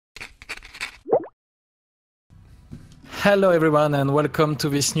Hello everyone and welcome to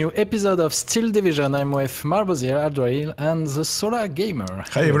this new episode of Steel Division. I'm with Marbozir, Aldrahill and the Solar Gamer.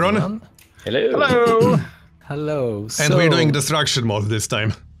 Hey everyone. Hello. Hello. Hello. And we're doing destruction mode this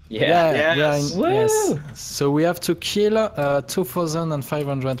time. Yeah. Yes. So we have to kill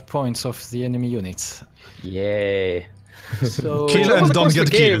 2,500 points of the enemy units. Yay. So Kill and don't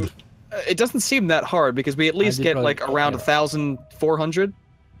get killed. It doesn't seem that hard because we at least get like around 1,400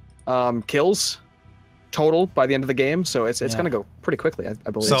 kills total by the end of the game. So it's gonna go pretty quickly, I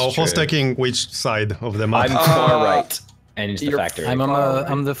believe. So who's taking which side of the map? I'm far right and into the factory.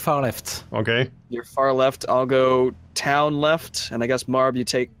 I'm the far left. Okay. You're far left. I'll go town left, and I guess Marb, you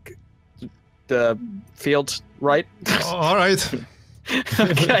take the field right. All right.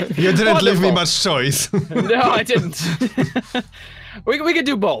 Okay. You didn't leave me much choice. No, I didn't. we could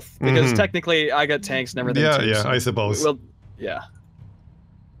do both because technically I got tanks and everything. Yeah, too, yeah, so I suppose. Well, yeah.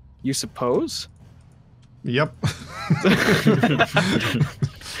 You suppose? Yep.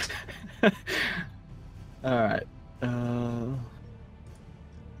 All right. I'm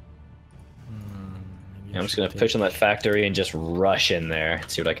just gonna push on that factory and just rush in there and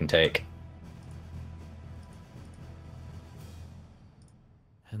see what I can take.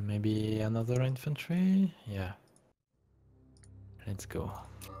 And maybe another infantry? Yeah. Let's go.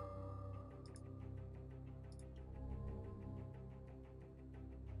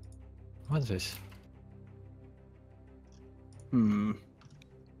 What's this?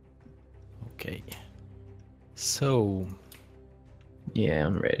 Okay. So... Yeah,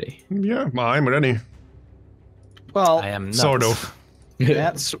 I'm ready. Yeah, I'm ready. Well, I am not. Sort of.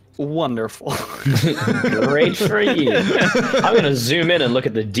 that's wonderful. Great for you. I'm gonna zoom in and look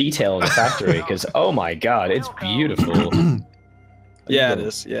at the detail of the factory because oh my god, it's beautiful. Yeah, it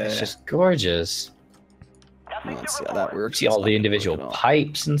is. Yeah, It's just gorgeous. Let's see how that works. See all the individual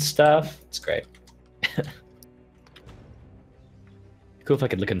pipes and stuff. It's great. Cool if I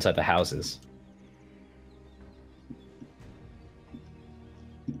could look inside the houses.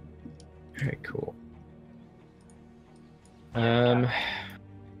 Very cool.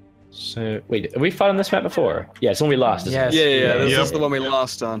 So wait, have we fought on this map before? Yeah, it's the one we lost. Isn't it? Yeah. This Yep. is the one we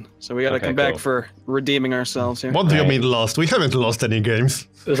lost on. So we gotta Okay, come back cool. for redeeming ourselves here. What do you Right. mean lost? We haven't lost any games.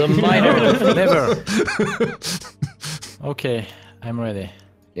 It was a minor. Never. Okay, I'm ready.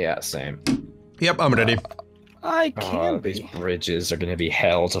 Yeah, same. Yep, I'm ready. I can These be. bridges are gonna be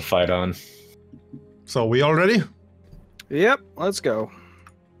hell to fight on. So we all ready? Yep, let's go.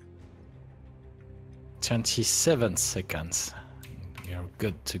 27 seconds. You're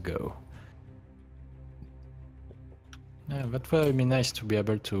good to go. Yeah, that would be nice to be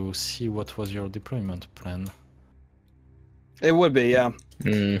able to see what was your deployment plan. It would be, yeah.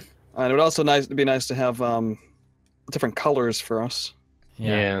 Mm, And it would also be nice to have different colors for us.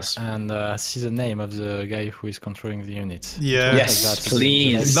 Yeah. Yes. And see the name of the guy who is controlling the unit. Yeah. Yes, Like that.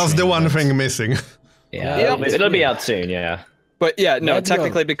 please. That's the one thing missing. Yeah, Yeah. it'll be out soon. Yeah. But yeah, no, Let's go.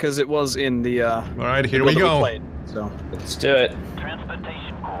 technically because it was in the All right, here one we that go. played, so Let's do it.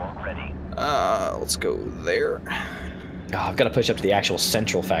 Transportation core ready. let's go there. Oh, I've got to push up to the actual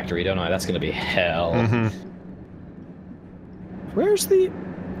central factory, don't I? That's gonna be hell. Where's the?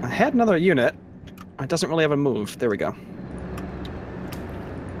 I had another unit. It doesn't really have a move. There we go.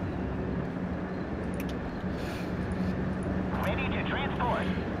 Ready to transport.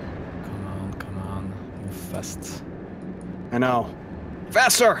 Come on, move fast. I know.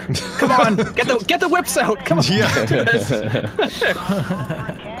 Faster! Come on! Get the whips out! Come on! Yeah. Do this.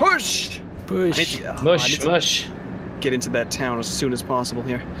 Push! Push. I need Mush, to mush. get into that town as soon as possible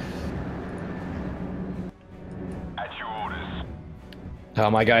here. At your orders. Oh,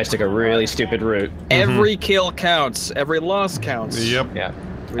 my guys took a really stupid route. Every kill counts. Every loss counts. Yep. Yeah.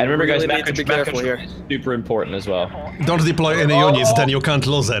 We And remember, guys, really back need to be control careful here. is super important as well. Don't deploy any units, then you can't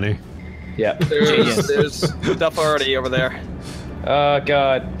lose any. Yeah. There's stuff already over there. Oh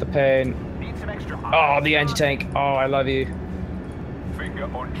god, the pain. Need some extra Oh, the anti-tank. Oh, I love you. finger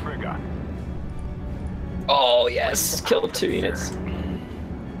on trigger. Oh yes, killed 2 units.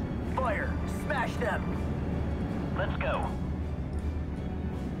 Fire. Smash them. Let's go.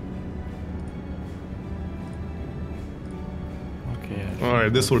 Okay. All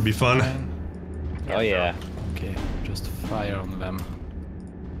right, this will be fun. Oh yeah. Okay, just fire on them.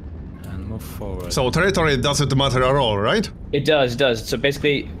 And move forward. So territory doesn't matter at all, right? It does, it does. So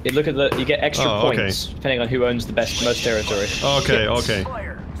basically, you look at you get extra Oh, okay. points depending on who owns the most territory. Okay, okay.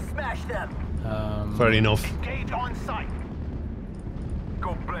 Fire. Smash them. Fair enough. Engage on sight.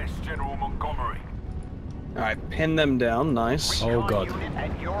 God bless General Montgomery. Alright, pin them down. Nice. Oh god, Unit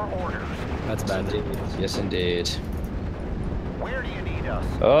at your orders. that's bad. Yes, indeed. Where do you need us?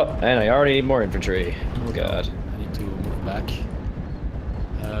 Oh, and I already need more infantry. Oh god. I need to move back.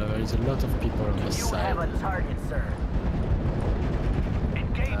 There is a lot of people on this side. target, sir.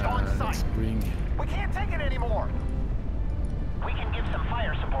 Engage Let's bring. We can't take it anymore. We can give some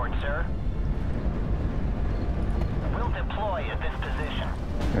fire support, sir. We'll deploy at this position.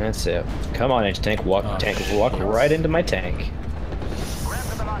 That's it. Come on, anti-tank. Walk right into my tank. Grab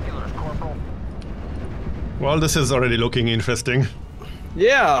the binoculars, Corporal. Well, this is already looking interesting.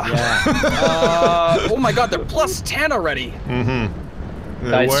 Yeah. Yeah. Oh my god, they're plus 10 already. Where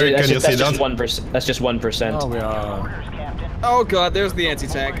can you see that? 1%. That's just 1%. Oh, we are. Orders, Captain. Oh god, there's the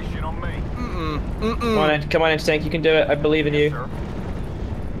anti-tank. Operation on me. Come on, anti-tank. You can do it. I believe in you.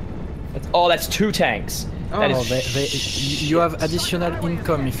 That's 2 tanks. That Oh, is you have additional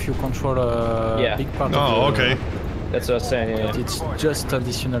income if you control a Yeah. big part Oh, of the... okay. That's what I was saying. Yeah. It's just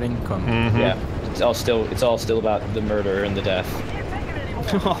additional income. Yeah. It's all still about the murder and the death.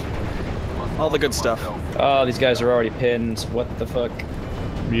 All the good stuff. Oh, these guys are already pinned. What the fuck?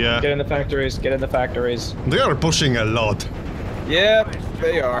 Yeah. Get in the factories. Get in the factories. They are pushing a lot. Yep,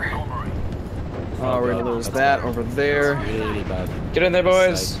 they are. Oh, we're gonna lose that over there. Really bad. Get in there,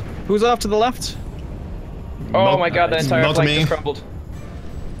 boys. Who's off to the left? Oh Not- my god, the entire not flank me. just crumbled.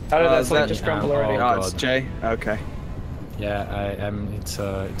 How did that is flank that- just crumble Oh, already? Oh, it's God. Jay. Okay. Yeah, I am. It's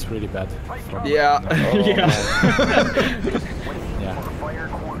really bad. for- Yeah. Oh, yeah. Yeah. Fire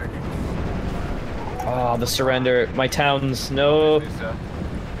coordinates. Oh, the surrender. My towns. No.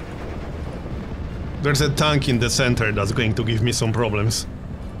 There's a tank in the center that's going to give me some problems.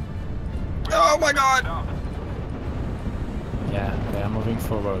 Oh my god. Yeah, they are moving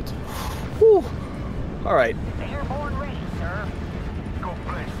forward. Whew. All right. Airborne ready, sir. God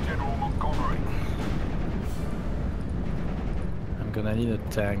bless General Montgomery. I'm gonna need a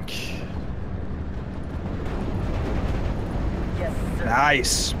tank. Yes, sir.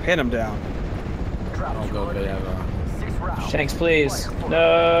 Nice. Pin him down. Oh god, they have a... 6 rounds. Tanks, please.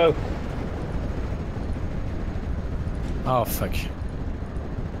 No. Oh fuck.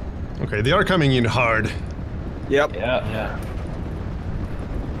 Okay, they are coming in hard. Yep. Yeah. Yeah.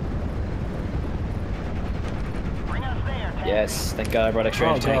 Bring us there, Tank. Yes. Thank God I brought extra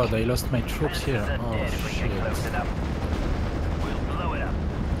Oh anti-tank. god, I lost my troops here. Friends are Oh dead if we get close shit. enough. We'll blow it up.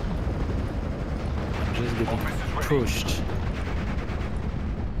 I'm just getting pushed.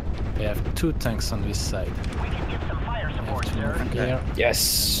 They have 2 tanks on this side. We can give some fire I have support, to sir. move here.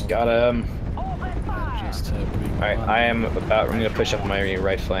 Yes. Got him. Open fire. Just bring Alright, one. I'm gonna push up my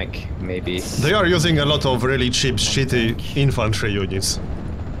right flank, maybe. They are using a lot of really cheap, shitty infantry units.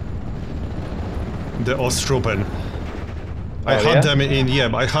 The Osttruppen. I Oh, had yeah? them in,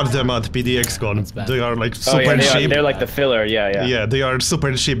 I had them at PDXCon. That's bad. They are like Oh super yeah, cheap. they're like the filler, yeah. Yeah, they are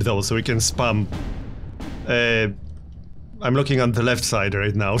super cheap though, so we can spam. I'm looking at the left side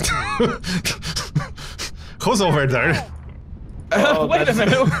right now. Who's over there? Oh, Wait a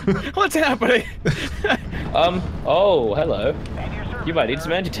minute. What's happening? Oh, hello. And your service, You might need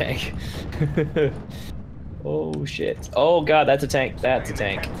some anti-tank. Oh shit. Oh god, that's a tank. That's a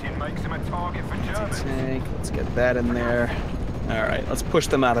tank. Captain makes him a target for Germans. Tank. Let's get that in there. All right. Let's push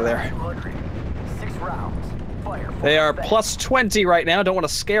them out of there. 6 rounds. Fire. They are plus 20 right now. Don't want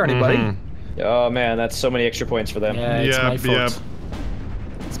to scare anybody. Mhm. Oh man, that's so many extra points for them. Yeah, it's my Yep, fault. yep.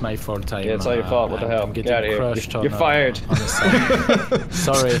 It's my fault. Yeah, it's all your fault. What the hell? I'm Get getting outta here. crushed You're on, fired. On the side.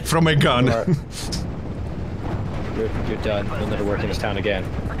 Sorry. From a gun. Alright. You're done. You'll never work in this town again.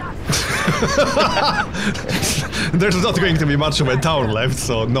 There's not going to be much of a town left,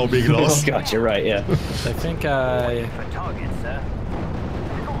 so no big Oh loss. god, you're right, yeah. I think I... For target, sir.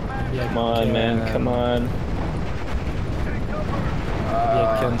 Yeah, Come on, man, come on.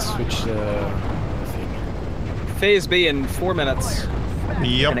 Yeah, I can switch the thing. Phase B in 4 minutes, and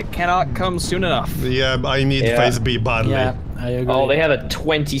Yep. it cannot come soon enough. Yeah, I need Yeah. phase B badly. Yeah, I agree. Oh, they have a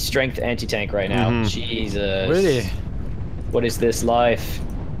 20 strength anti-tank right now. Jesus. Really? What is this life?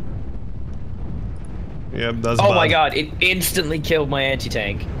 Yep, that's Oh bad. my god, it instantly killed my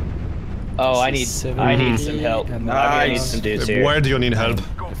anti-tank. Oh, I need some help. And I need Nice. some dudes here. Where do you need help?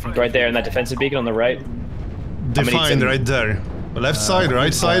 Right there in that defensive beacon on the right. Define some- right there. Left side,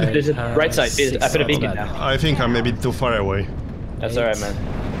 right side? There's a right side. I put a beacon bad. now. I think I'm maybe too far away. That's alright, man.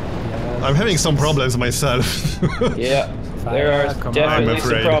 I'm having some problems myself. Yeah, there are Come on. definitely I'm some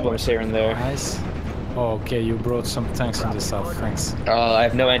afraid. problems here and there. Nice. Oh, okay, you brought some tanks in the south, thanks. I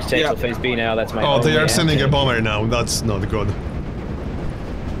have no anti-tank Yeah. till phase B now. That's my. Oh, they only are sending a anti-tank. bomber now. That's not good.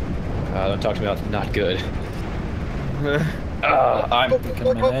 Don't talk to me about not good. Uh, I'm. You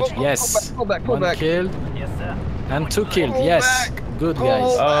can manage. Yes. Pull back, pull One back. killed Yes, sir. and 2 killed. Pull Yes. back. Good Pull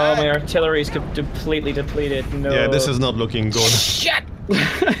guys. Oh, my artillery's completely depleted. No. Yeah, this is not looking good. Shit!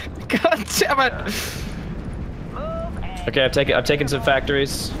 God damn it! Okay, I've taken some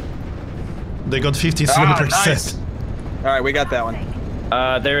factories. They got 57%. Nice. All right, we got that one.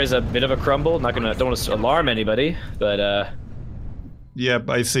 There is a bit of a crumble. Don't want to alarm anybody, but Yep,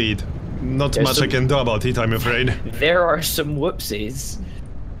 I see it. Not There's much some- I can do about it, I'm afraid. there are some whoopsies.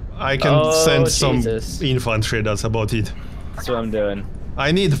 I can Oh, send Jesus. some infantry, that's about it. That's what I'm doing.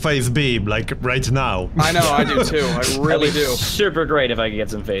 I need phase B, like, right now. I know, I do too. I really That'd be do. super great if I could get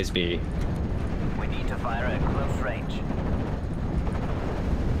some phase B. We need to fire at close range.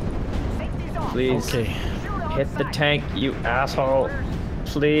 Safety's off. Please Okay. hit the tank, you asshole.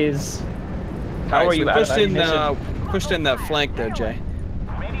 Please. How Alright, are so you we out of ammunition? pushed in that flank there, Jay.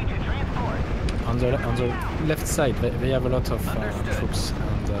 Ready to transport. On the left side, they have a lot of troops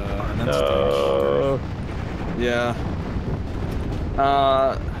and an anti-tank. No. Yeah.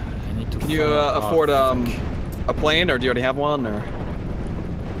 I need to Can you fire afford off. a plane, or do you already have one, or?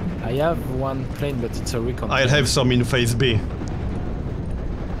 I have one plane, but it's a recon. I'll have some in phase B.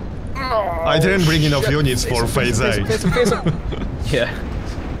 I didn't bring enough units for phase A. Yeah.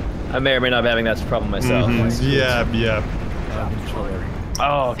 I may or may not be having that problem myself. Yeah, yeah. I'm in trouble.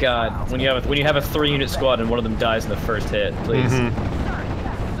 Oh god. When you have a 3-unit squad and one of them dies in the first hit, please.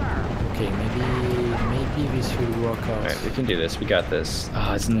 Okay, maybe this will work out. Alright, we can do this. We got this.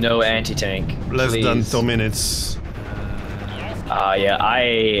 Ah, it's no anti-tank. Less than Please. 2 minutes.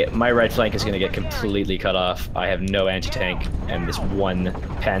 Yeah, my right flank is gonna get completely cut off. I have no anti-tank, and this one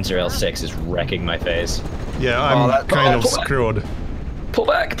Panzer L6 is wrecking my face. Yeah, I'm kind of pull back. screwed. Pull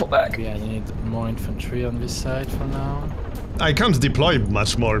back, pull back. Okay, I need more infantry on this side for now. I can't deploy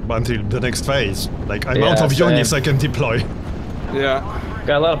much more until the next phase. Like, I'm Yeah, out of same. units I can deploy. Yeah.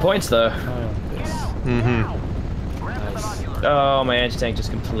 Got a lot of points though. This. Mm-hmm. Nice. Oh, my anti-tank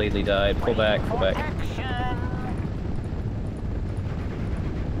just completely died. Pull back, pull back.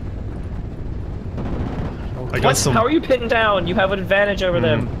 I got What? some. How are you pinned down? You have an advantage over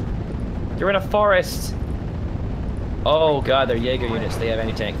them. You're in a forest. Oh god, they're Jaeger units. They have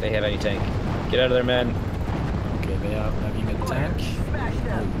anti-tank. They have anti-tank. Get out of there, man. Okay, they are having a tank. Smashed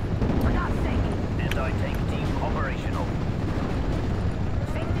them. For God's sake. Anti-tank team operational.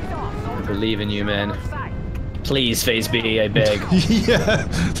 Safety's off. I Soldiers. believe in you, man. Outside. Please, phase B, I beg. Yeah.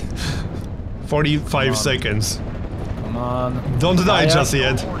 45 seconds. Come on. Don't die Fire. just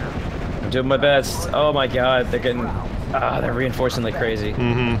yet. I'm doing my best. Oh my god, they're getting... they're reinforcing like crazy.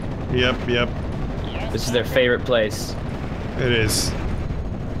 Mm-hmm. Yep, yep. This is their favorite place. It is.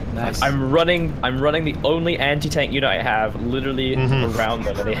 Nice. I'm running the only anti-tank unit I have literally around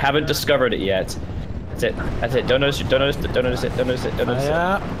them, and they haven't discovered it yet. That's it. That's it. Don't notice it. Don't notice it. Don't notice it. Don't notice it. Don't notice it.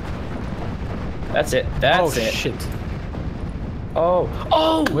 Fire. That's it. That's Oh it. shit. Oh.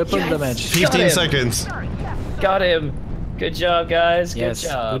 Oh. Weapon yes! damage. 15 him. seconds. Got him. Good job, guys. Good Yes,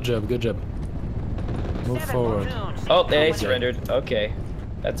 job. good job, good job. Move forward. Oh, they surrendered. Okay.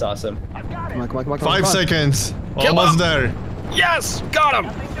 That's awesome. Come on, come on, come on, come on. 5 seconds. Kill Almost him. there. Yes! Got him!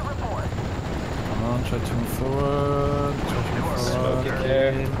 Come on, try to move forward. Try to move forward. Smoke it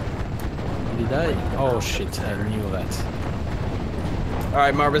there. Did he die? Oh shit, I knew that.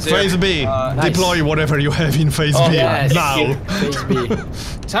 Alright, Marbozir. Phase B. Nice. Deploy whatever you have in phase Oh, B yes. now. Phase B.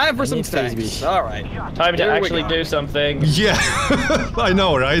 Time for I some need phase B. tanks. Alright. Time to Here we actually go. do something. Yeah, I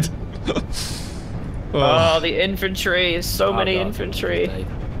know, right? Oh, the infantry. So many God, infantry. he died.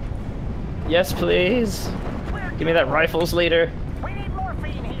 Yes, please. Give me that rifles leader. We need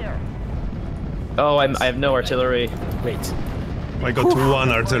morphine here. Oh, I have no artillery. Wait. I got 1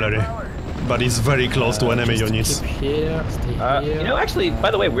 artillery, but it's very close to enemy Just units. Keep here, stay here. You know, actually, by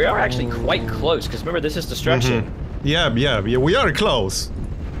the way, we are actually quite close, because remember, this is destruction. Yeah, we are close.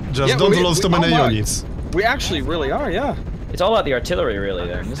 Just Yeah, don't we- lose too we- many oh my. units. We actually really are, yeah. It's all about the artillery, really,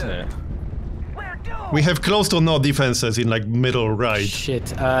 then, isn't it? We're doomed. We have close to no defenses in like middle right.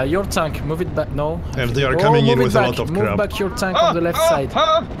 Shit. Your tank, move it back. No. And they are coming in move it with a back. lot of Move crap. back your tank on the left side.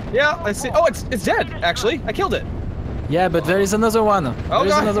 Yeah, I see. Oh, it's dead, actually. I killed it. Yeah, but there is another one. Oh, there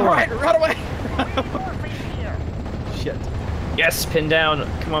is God. another Right, one. run away. Morphine here. Shit. Yes, pin down.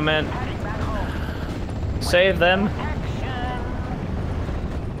 Come on, man. Save them.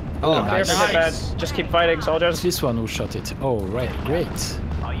 Oh, Don't care if they get bad. Just keep fighting, soldiers. This one who shot it. Oh, right. Great.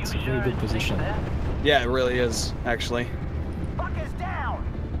 It's a very good position. Yeah, it really is, actually. Fuck is down.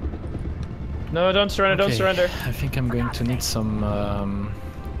 No, don't surrender, don't Okay, surrender. I think I'm going to need some.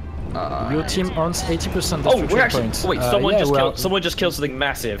 Your team owns 80% Oh, destruction we're actually. points. Wait, someone just killed something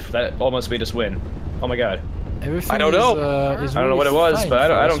massive. That almost made us win. Oh my god. Everything I don't know. Is I don't know really what it was, fine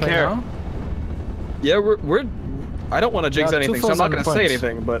but I for don't us right care. now. Yeah, we're I don't want to jinx Yeah, anything, so I'm not 2,000 going to say points.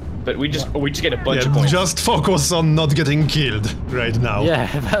 anything, but... But we just get a bunch of Yeah, points. just focus on not getting killed right now. Yeah,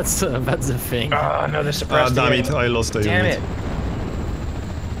 that's the thing. Oh no, they're Ah, suppressed. damn again. it, I lost a Damn unit.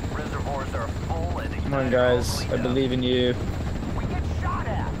 it! Reservoirs are full and Come on, guys. I believe in you. we get shot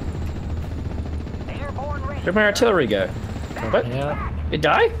at. Airborne ready. Where'd my artillery go? What? Yeah. It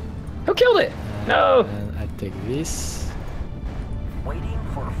die? Who killed it? No. And I take this. Waiting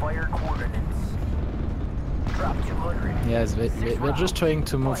for fire coordinates. Drop 200. Yes, we're just trying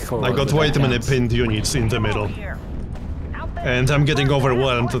to move forward. I got but way too many can't. pinned units in the middle. Here. And I'm getting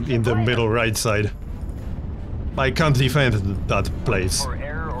overwhelmed in the middle right side. I can't defend that place. For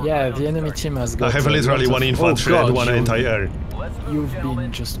air or Yeah, the enemy team has got. I have a literally lot one of- infantry oh, and God, one anti-air. Let's move, You've been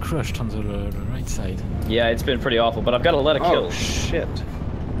gentlemen. just crushed on the right side. Yeah, it's been pretty awful, but I've got a lot of Oh, kills. shit.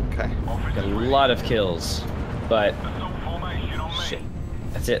 Okay. Got a lot of kills, but shit.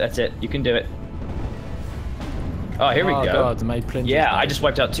 That's it. That's it. You can do it. Oh, here we Oh go. God, my plane. Yeah, I just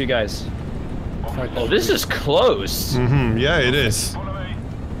wiped out 2 guys. Fuck. Oh, this is close. Mm-hmm, yeah, it is. No,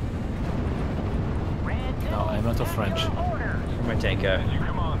 I'm out of French. Where'd my tank go?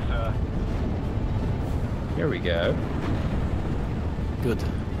 Come on, sir. Here we go. Good.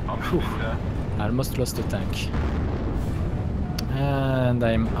 Whew. Sir. I almost lost the tank. And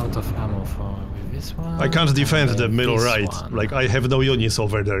I'm out of ammo for with this one. I can't defend and the then middle this right. one. Like, I have no units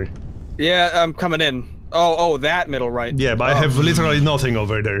over there. Yeah, I'm coming in. Oh, that middle right. Yeah, but I have literally nothing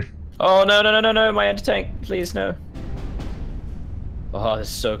over there. Oh no no no no no! My anti-tank, please no. Oh, this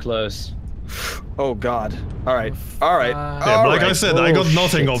is so close. Oh, God. All right. All right. Yeah, All but like I right. said, I Oh, got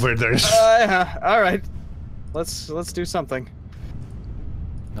nothing shit. over there. All right. Let's do something.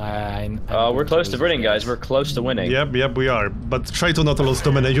 I'm Oh, we're going close to lose winning, this. guys. We're close to winning. Yep, we are. But try to not lose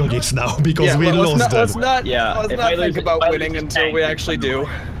too many units now, because Yeah, we let's lost not, them. Yeah, Let's if not I think lose- about if I lose winning this until tank- we actually do.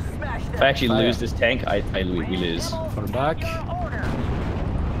 Smash If I that. actually lose this tank, we lose. Fall back. Order.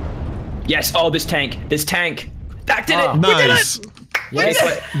 Yes. Oh, this tank. This tank. That did Ah. it. We did Nice. it. Yes.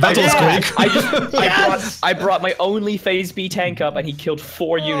 That was quick. I brought my only Phase B tank up, and he killed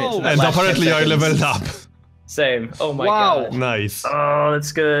 4 units. in the And last 10 apparently I seconds. leveled up. Same. Oh my Wow. god. Nice. Oh,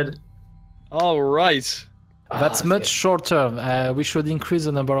 that's good. All right. That's much shorter. We should increase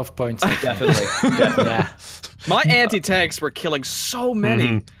the number of points. Definitely. Definitely. Yeah. My anti-tanks were killing so many.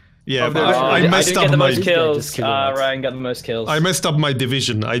 Mhm. Yeah, Of but the- I I messed didn't get up the my most kills. Just kill it. Ryan got the most kills. I messed up my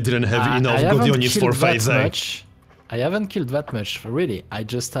division. I didn't have enough I good haven't units for killed that phase A. much. I haven't killed that much, really. I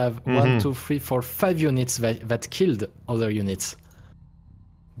just have Mm-hmm. 1, 2, 3, 4, 5 units that killed other units.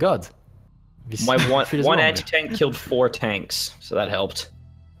 God. This My feels one wrong. anti-tank killed 4 tanks, so that helped.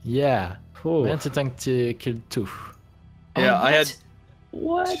 Yeah. Ooh. My anti-tank killed 2. Yeah, Oh, I had.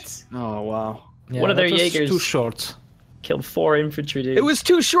 What? Oh wow. Yeah, One of their that was Jaegers. too short. Killed 4 infantry, dude. It was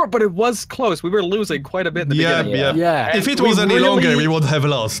too short, but it was close. We were losing quite a bit in the Yeah, beginning. yeah. Yeah. If it We was any longer, really- we would have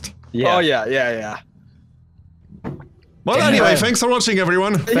lost. Yeah. Oh yeah, yeah. Well, Yeah. anyway, thanks for watching,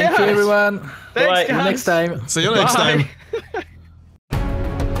 everyone. Thank you, everyone. Thanks, Right, See you guys. next time. See you next Bye. time.